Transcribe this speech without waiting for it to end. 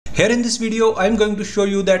Here in this video, I'm going to show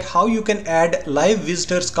you that how you can add live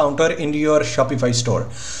visitors counter into your Shopify store.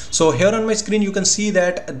 So here on my screen, you can see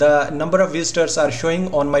that the number of visitors are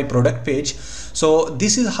showing on my product page. So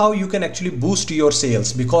this is how you can actually boost your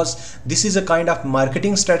sales, because this is a kind of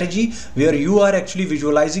marketing strategy where you are actually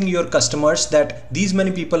visualizing your customers that these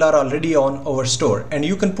many people are already on our store, and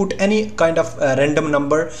you can put any kind of random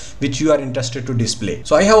number which you are interested to display.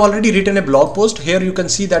 So I have already written a blog post. Here you can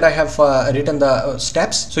see that I have written the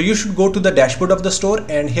steps. So you should go to the dashboard of the store,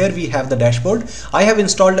 and here we have the dashboard. I have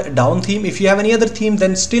installed down theme. If you have any other theme,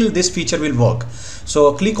 then still this feature will work.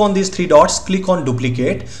 So click on these three dots, click on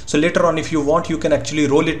duplicate. So later on, if you want, you can actually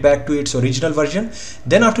roll it back to its original version.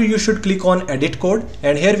 Then after, you should click on edit code,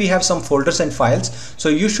 and here we have some folders and files. So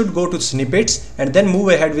you should go to snippets and then move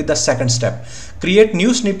ahead with the second step. Create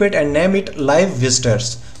new snippet and name it live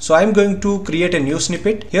visitors. So I'm going to create a new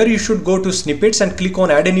snippet. Here you should go to snippets and click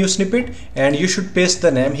on add a new snippet, and you should paste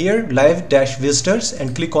the name here, live-visitors,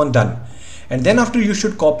 and click on done. And then after, you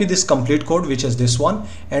should copy this complete code, which is this one,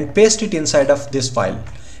 and paste it inside of this file,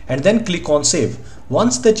 and then click on save.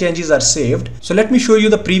 Once the changes are saved, so let me show you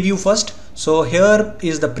the preview first. So here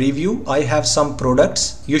is the preview. I have some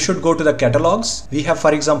products. You should go to the catalogs. We have,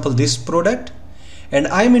 for example, this product, and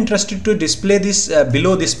I am interested to display this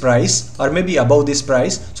below this price or maybe above this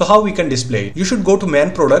price. So how we can display it? You should go to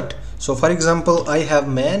main product. So for example, I have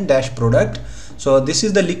main-product. So this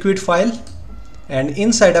is the liquid file, and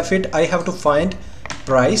inside of it I have to find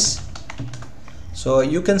price. So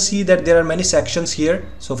you can see that there are many sections here.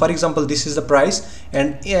 So for example, this is the price,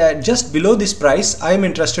 and just below this price I am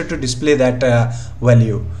interested to display that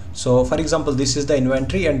value. So for example, this is the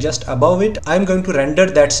inventory, and just above it I'm going to render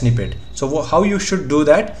that snippet. So how you should do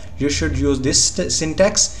that? You should use this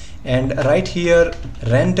syntax and write here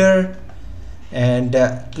render and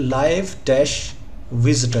live-visitors.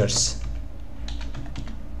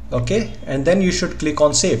 Okay, and then you should click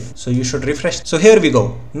on save. So you should refresh. So here we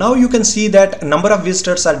go. Now you can see that number of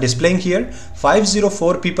visitors are displaying here.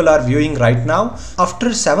 504 people are viewing right now.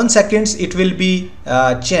 After 7 seconds it will be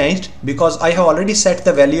changed, because I have already set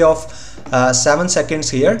the value of 7 seconds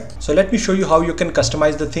here. So let me show you how you can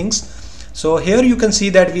customize the things. So here you can see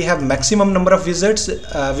that we have maximum number of visitors.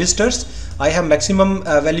 I have maximum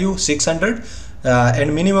value 600.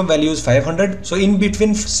 And minimum value is 500. So in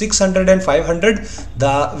between 600 and 500,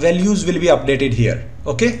 the values will be updated here.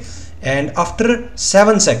 Okay, and after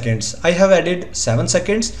 7 seconds, I have added 7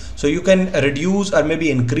 seconds. So you can reduce or maybe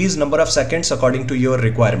increase number of seconds according to your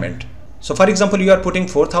requirement. So for example, you are putting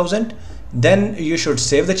 4000, then you should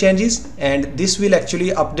save the changes, and this will actually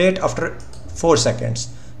update after 4 seconds.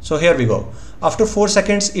 So here we go. After 4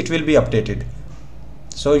 seconds, it will be updated.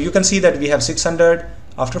 So you can see that we have 600.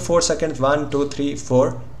 After 4 seconds, 1, 2, 3,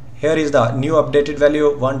 4. Here is the new updated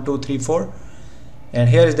value 1, 2, 3, 4, and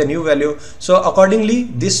here is the new value. So accordingly,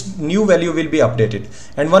 this new value will be updated.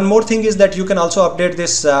 And one more thing is that you can also update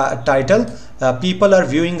this title. People are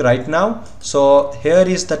viewing right now. So here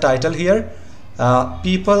is the title here.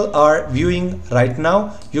 People are viewing right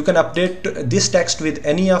now. You can update this text with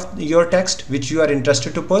any of your text which you are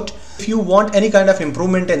interested to put. If you want any kind of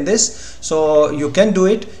improvement in this, so you can do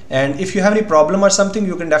it. And if you have any problem or something,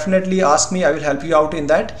 you can definitely ask me. I will help you out in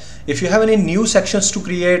that. If you have any new sections to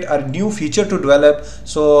create or new feature to develop,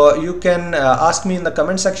 so you can ask me in the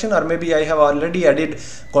comment section, or maybe I have already added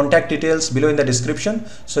contact details below in the description.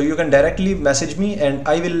 So you can directly message me and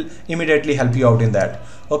I will immediately help you out in that.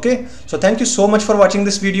 Okay, so thank you so much for watching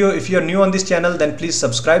this video. If you are new on this channel, then please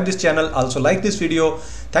subscribe this channel. Also like this video.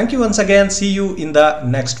 Thank you once again. See you in the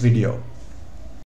next video.